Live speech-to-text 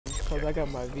Cause I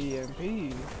got my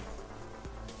VMP.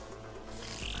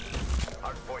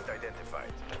 Hardpoint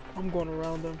identified. I'm going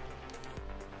around them.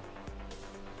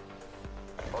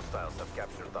 Hostiles have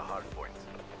captured the hardpoint.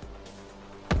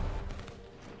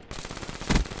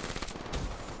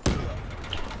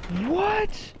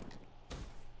 What?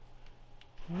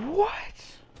 What?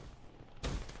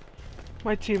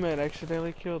 My teammate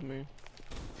accidentally killed me.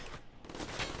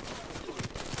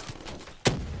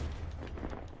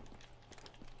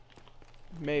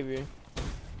 Maybe.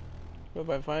 If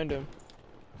I find him,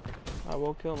 I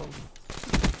will kill him.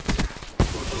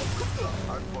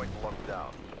 Hardpoint locked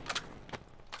down.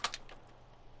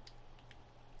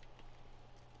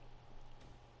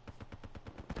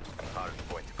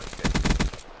 Hardpoint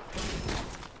contested.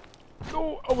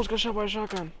 No, I almost got shot by a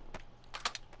shotgun.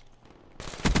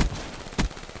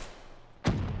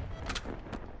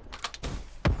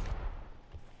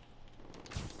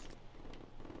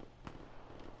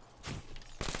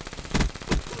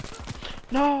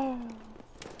 No!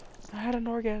 I had an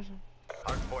orgasm.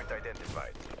 Hardpoint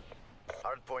identified.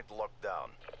 Hardpoint locked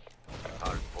down.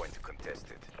 Hardpoint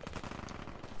contested.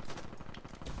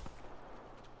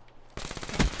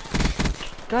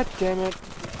 God damn it.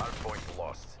 Hardpoint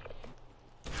lost.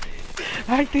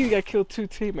 I think I killed 2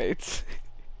 teammates.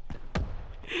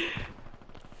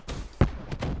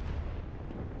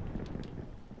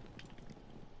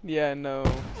 Yeah, no.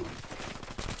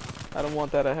 I don't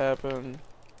want that to happen.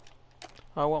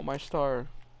 I want my star.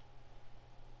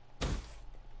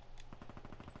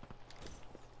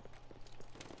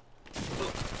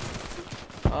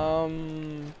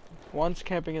 One's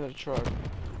camping in the truck.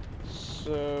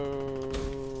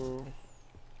 So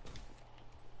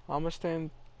I'm gonna stay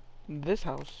in this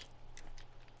house.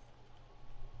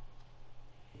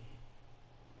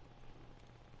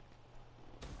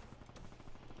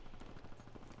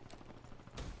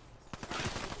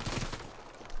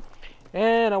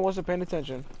 And I wasn't paying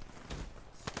attention.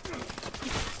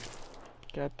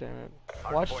 God damn it.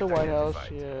 Watch the White House,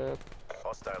 yeah.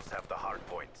 Hostiles have the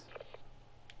hardpoint.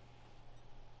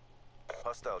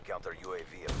 Hostile counter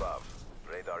UAV above.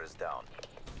 Radar is down.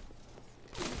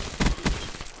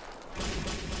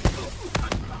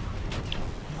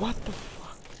 What the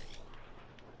fuck?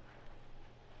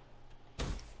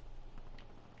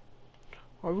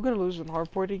 Are we gonna lose in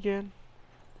hardpoint again?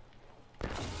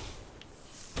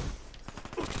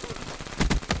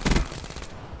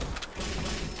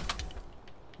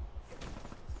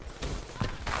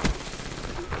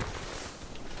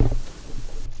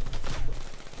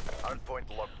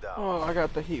 Hardpoint locked down. Oh, I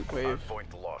got the heat wave.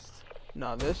 Hardpoint lost.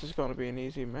 Nah, this is gonna be an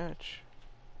easy match.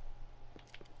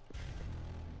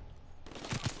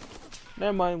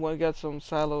 Never mind, we got some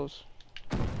silos.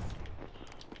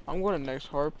 I'm going to next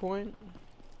hard point.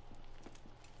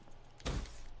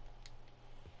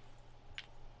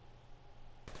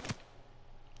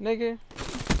 Nigga.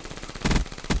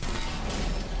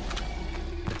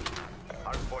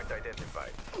 Hardpoint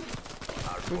identified.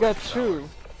 We got 2.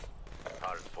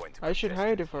 Hardpoint I should contested.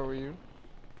 hide if I were you.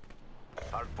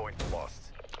 Hardpoint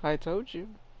lost. I told you.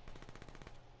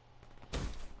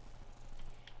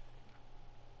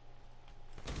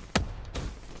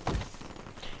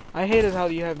 I hated how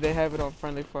they have it on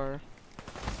friendly fire.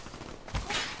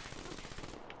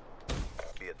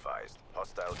 Be advised.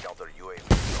 Hostile counter UAV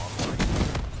is online.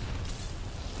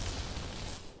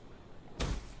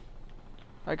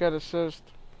 I got assist.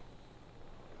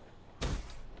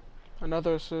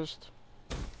 Another assist.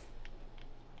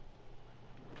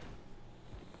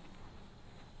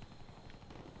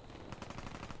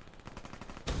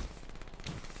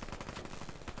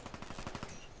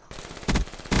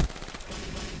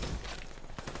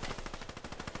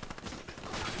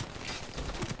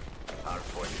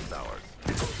 Hardpoint is ours.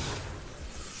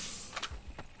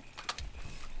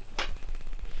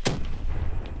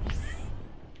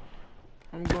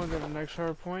 I'm going to the next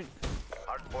hard point.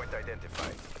 Hardpoint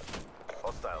identified.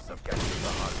 Hostiles have captured the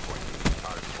hardpoint.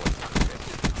 Hardpoint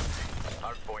contested.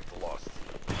 Hardpoint lost.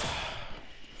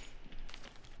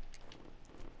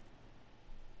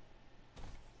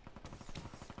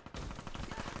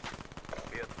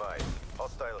 Be advised.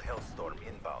 Hostile Hellstorm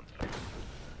inbound.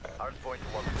 Hardpoint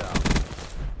locked down.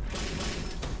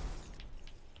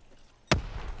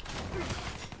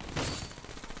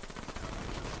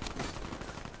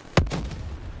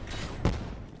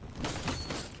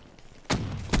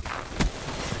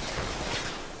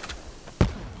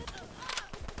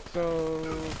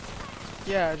 So,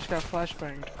 yeah, I just got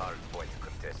flashbanged. Hardpoint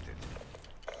contested.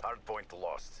 Hardpoint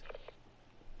lost.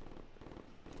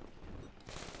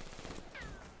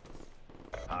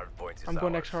 Hardpoint is I'm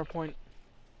going ours. next hard point.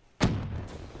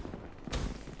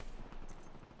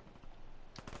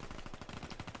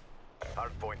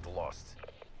 Hard point lost.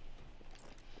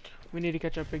 We need to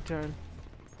catch up big time.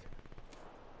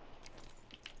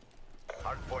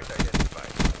 Hard point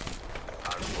identified.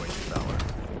 Hard point is ours.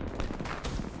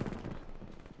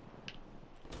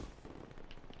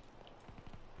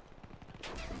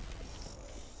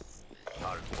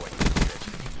 Hard point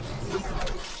is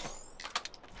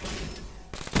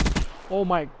Oh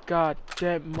my god,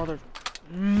 dead mother.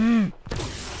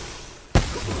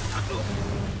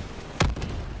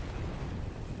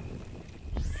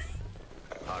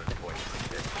 hard point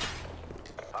is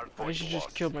hard I point should lost.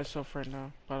 just kill myself right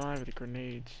now, but I don't have the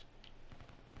grenades.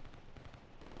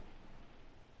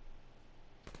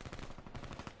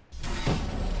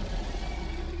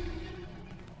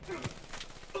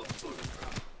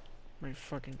 My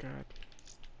fucking god.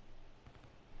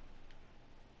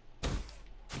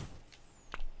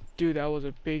 Dude, that was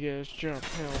a big ass jump.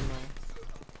 Hell no.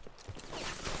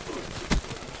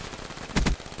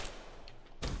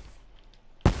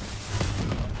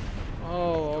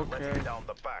 Oh, Let's okay. get down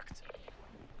the pact.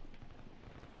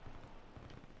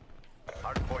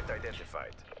 Hard point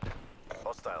identified.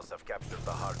 Hostiles have captured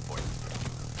the hard point.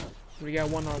 We got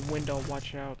one on window,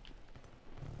 watch out.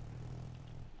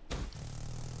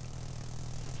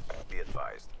 Be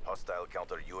advised, hostile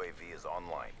counter UAV is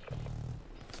online.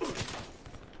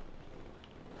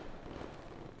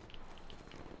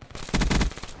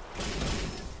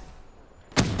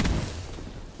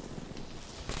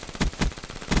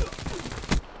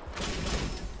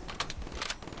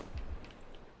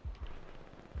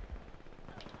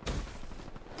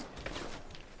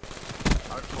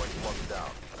 Hard point locked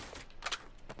down.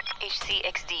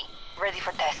 HCXD, ready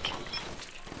for tasking.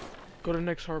 Go to the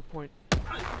next hard point.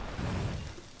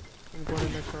 I'm going to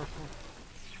the next hard point.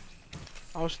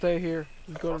 I'll stay here.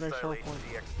 You go to the next Hostile hard point.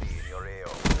 HCXD in your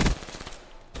AO.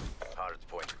 Hard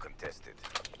point contested.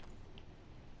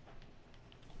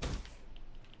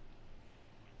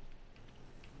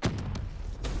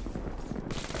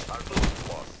 Hard point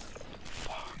lost.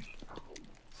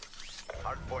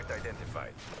 Hard point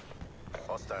identified.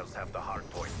 Hostiles have the hard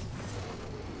point.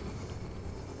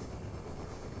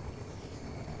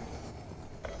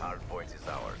 Hard point is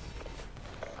ours.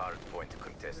 Hard point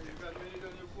contested.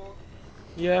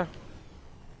 Yeah.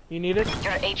 You need it?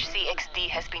 Your HCXD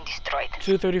has been destroyed.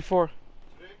 234.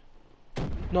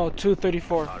 No,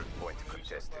 234. Hard point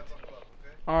contested.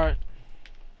 Alright.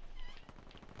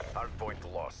 Hard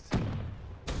point lost.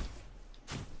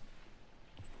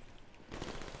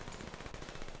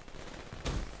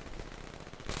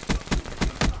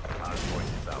 Hard point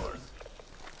is ours.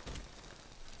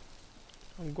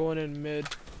 I'm going in mid.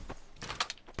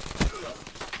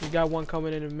 You got one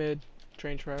coming in mid.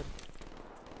 Train track.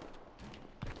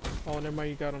 Oh, never mind,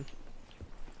 you got him.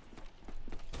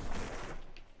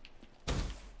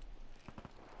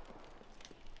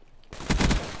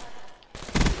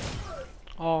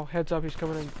 Oh, heads up, he's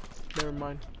coming in. Never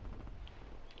mind.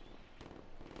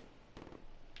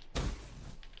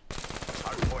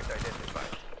 Hard point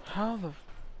identified. How the...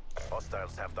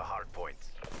 Hostiles have the hard point.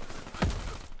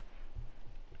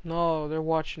 No, they're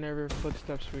watching every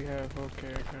footsteps we have. Okay,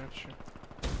 I gotcha.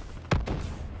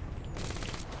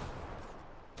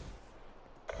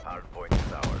 Hard point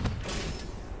is ours.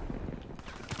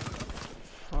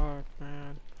 Fuck,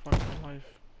 man. Fuck my life.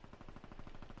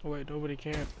 Oh wait, nobody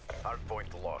can. Hard point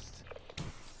lost.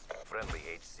 Friendly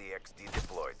HCXD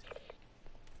deployed.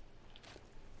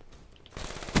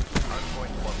 Hard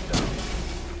point locked down.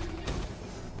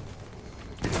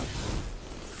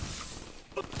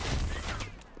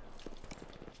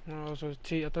 No, it was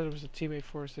I thought it was a teammate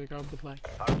for us that got with like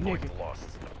Hard nigga. point lost.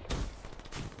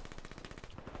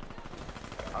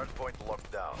 Hard point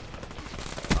locked down.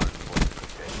 Hard point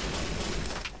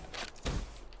contested.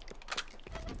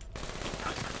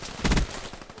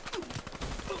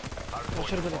 Hard That point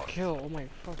should have been a lost. kill. Oh my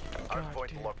fucking Hard god.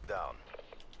 point Damn. locked down.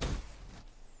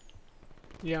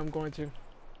 Yeah, I'm going to.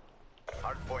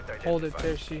 Hard point identified. Hold it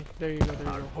there, see? There you go, there you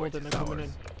Hard go. Hold point it, is they're coming ours.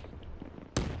 in.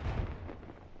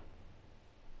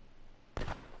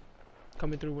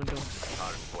 Coming through window.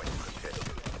 Hard point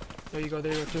contested. There you go,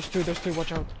 there you go. There's two,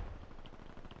 watch out.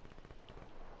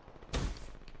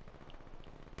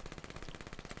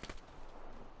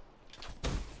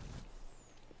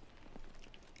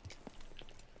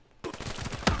 Oh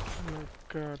my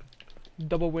god.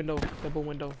 Double window,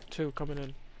 two coming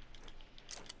in.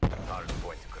 Hard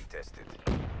point contested.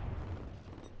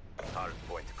 Hard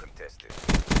point contested.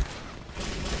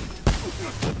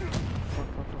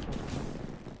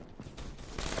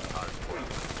 Hard point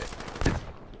contested.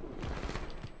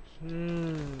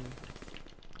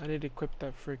 I need to equip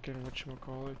that freaking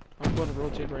whatchamacallit. I'm going to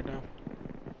rotate right now.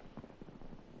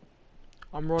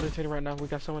 I'm rotating right now. We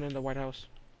got someone in the White House.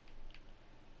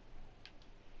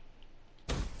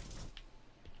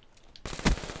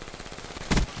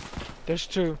 There's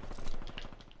two.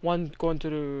 One going to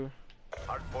the...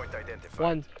 Hardpoint identified.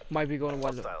 One might be going to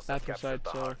one Hostiles have bathroom side,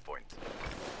 captured the so... hardpoint.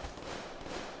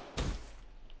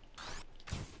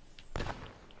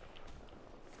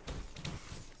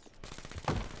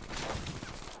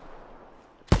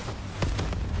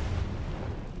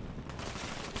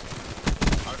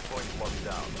 Hardpoint locked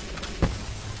down.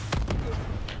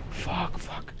 Fuck.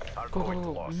 Go.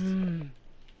 Hardpoint lost.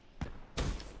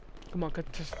 Come on,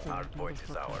 contest. Hardpoint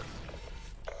is ours.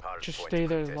 Just Hardpoint stay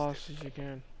there as contested. long as you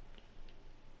can.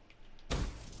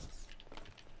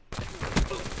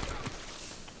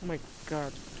 Oh my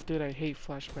god, dude, I hate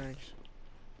flashbangs.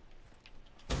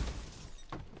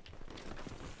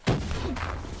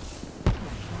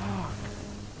 Fuck.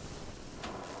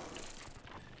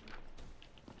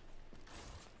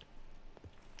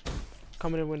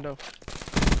 Coming in window.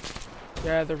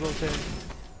 Yeah, they're rotating.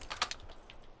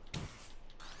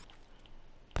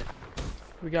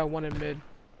 We got one in mid.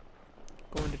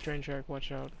 Going to train track,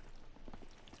 watch out.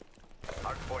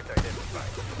 Hardpoint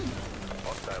identified.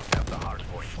 Hostiles have the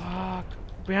hardpoint. Fuck.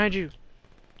 Behind you.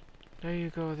 There you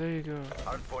go.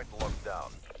 Hardpoint locked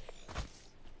down.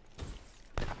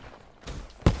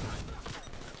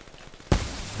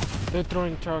 They're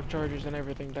throwing charge charges and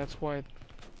everything, that's why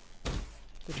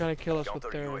they're trying to kill us with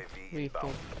Counter their UAV lethal.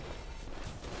 inbound.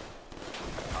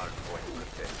 Hardpoint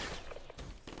contested.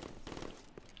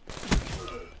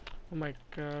 Oh my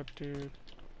god, dude.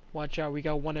 Watch out, we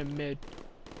got one in mid.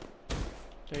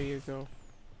 There you go.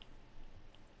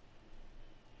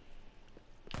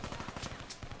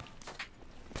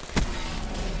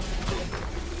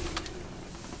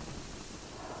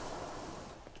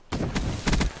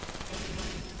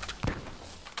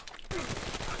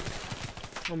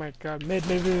 Oh my god, mid.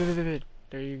 There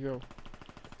you go.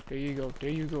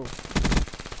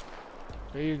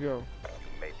 There you go.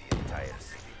 You made the entire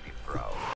city be proud.